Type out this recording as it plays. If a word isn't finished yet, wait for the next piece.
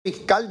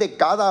fiscal de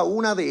cada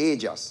una de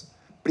ellas.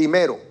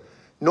 Primero,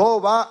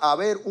 no va a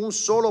haber un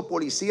solo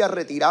policía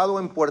retirado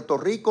en Puerto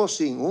Rico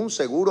sin un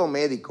seguro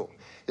médico.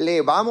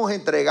 Le vamos a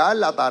entregar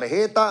la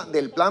tarjeta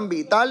del plan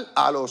vital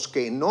a los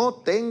que no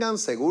tengan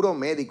seguro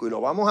médico y lo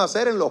vamos a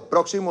hacer en los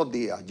próximos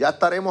días. Ya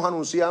estaremos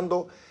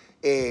anunciando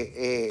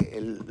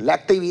la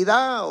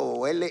actividad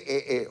o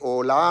el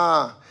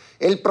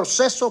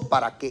proceso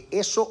para que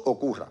eso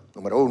ocurra,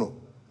 número uno.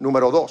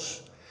 Número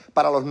dos,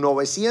 para los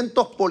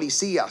 900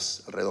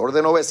 policías, alrededor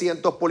de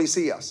 900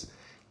 policías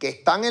que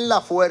están en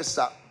la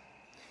fuerza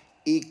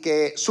y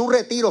que su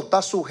retiro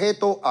está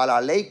sujeto a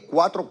la ley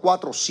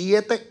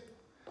 447,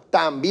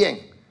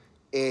 también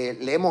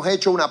le hemos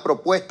hecho una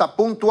propuesta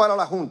puntual a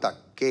la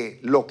Junta que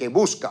lo que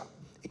busca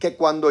es que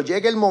cuando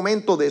llegue el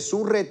momento de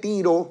su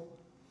retiro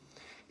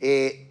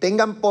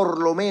tengan por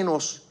lo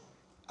menos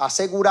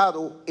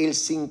asegurado el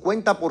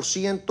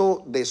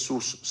 50% de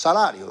sus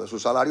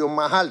salarios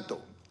más altos,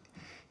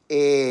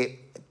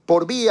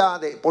 por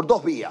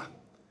dos vías.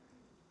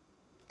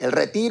 El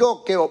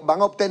retiro que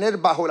van a obtener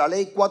bajo la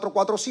ley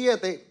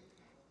 447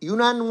 y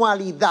una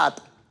anualidad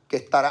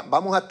que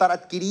vamos a estar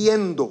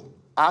adquiriendo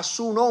a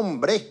su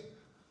nombre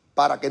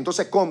para que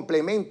entonces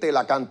complemente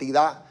la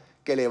cantidad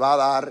que le va a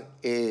dar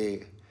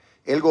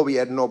el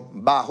gobierno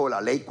bajo la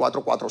ley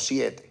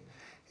 447.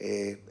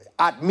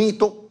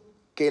 Admito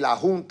que la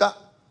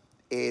Junta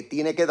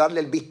tiene que darle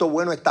el visto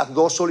bueno a estas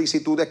dos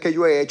solicitudes que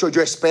yo he hecho.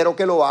 Yo espero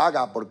que lo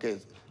haga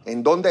porque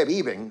en donde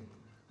viven,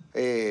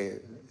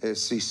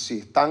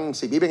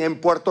 si viven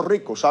en Puerto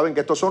Rico, saben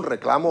que estos son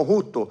reclamos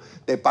justos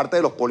de parte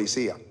de los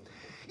policías.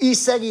 Y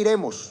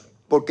seguiremos,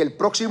 porque el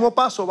próximo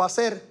paso va a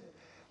ser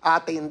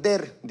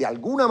atender, de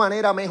alguna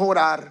manera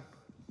mejorar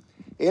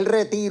el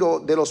retiro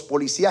de los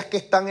policías que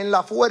están en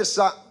la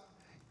fuerza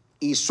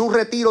y su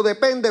retiro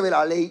depende de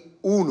la ley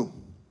 1.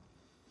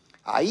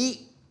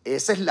 Ahí,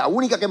 esa es la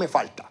única que me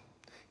falta.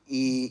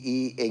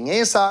 Y en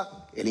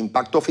esa, el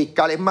impacto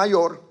fiscal es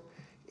mayor.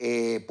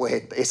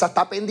 Pues esa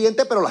está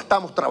pendiente, pero la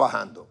estamos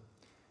trabajando.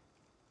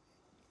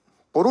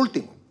 Por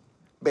último,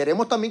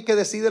 veremos también qué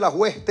decide la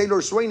juez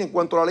Taylor Swain en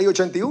cuanto a la ley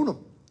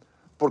 81.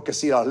 Porque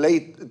si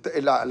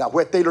la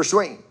juez Taylor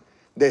Swain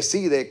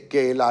decide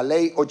que la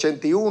ley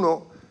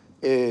 81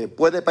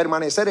 puede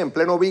permanecer en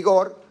pleno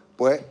vigor,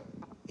 pues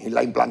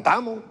la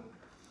implantamos.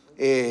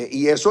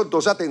 Y eso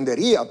entonces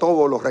atendería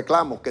todos los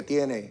reclamos que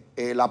tiene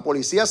la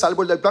policía,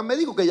 salvo el del plan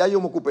médico, que ya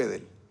yo me ocupé de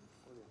él.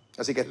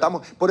 Así que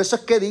estamos, por eso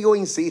es que digo,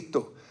 insisto,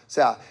 o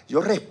sea,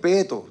 yo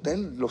respeto, usted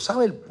lo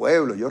sabe el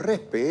pueblo, yo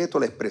respeto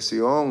la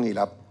expresión y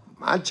la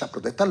marcha,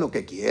 protestan lo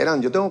que quieran,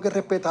 yo tengo que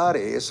respetar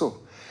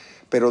eso.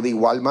 Pero de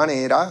igual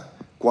manera,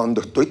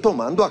 cuando estoy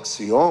tomando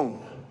acción,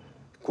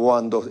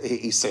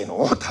 y se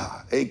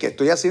nota que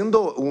estoy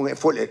haciendo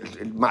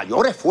el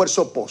mayor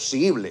esfuerzo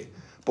posible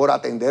por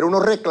atender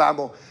unos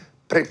reclamos,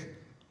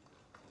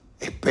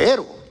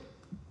 espero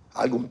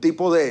algún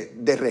tipo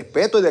de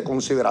respeto y de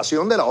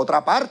consideración de la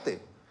otra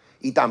parte.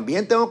 Y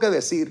también tengo que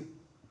decir,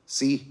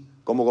 sí,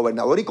 como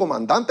gobernador y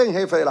comandante en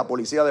jefe de la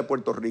Policía de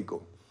Puerto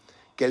Rico,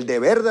 que el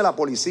deber de la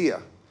policía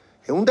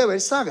es un deber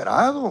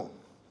sagrado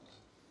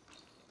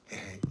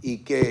y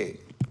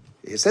que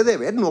ese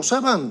deber no se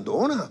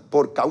abandona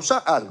por causa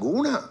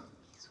alguna.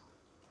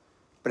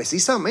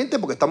 Precisamente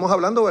porque estamos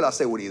hablando de la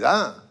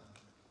seguridad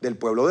del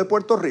pueblo de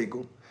Puerto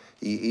Rico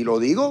y lo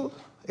digo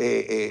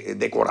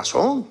de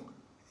corazón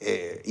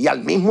y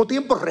al mismo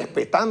tiempo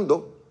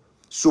respetando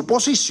su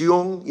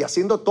posición y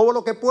haciendo todo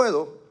lo que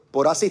puedo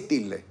por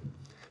asistirle.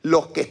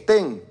 Los que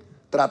estén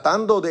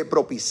tratando de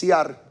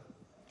propiciar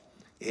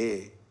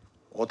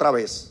otra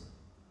vez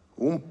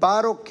un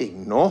paro que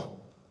no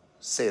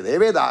se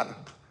debe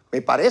dar,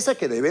 me parece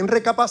que deben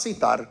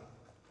recapacitar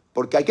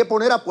porque hay que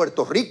poner a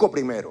Puerto Rico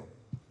primero.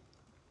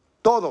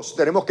 Todos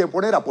tenemos que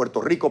poner a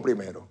Puerto Rico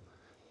primero,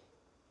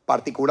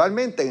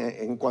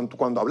 particularmente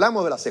cuando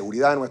hablamos de la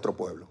seguridad de nuestro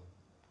pueblo.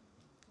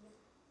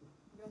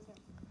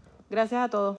 Gracias a todos.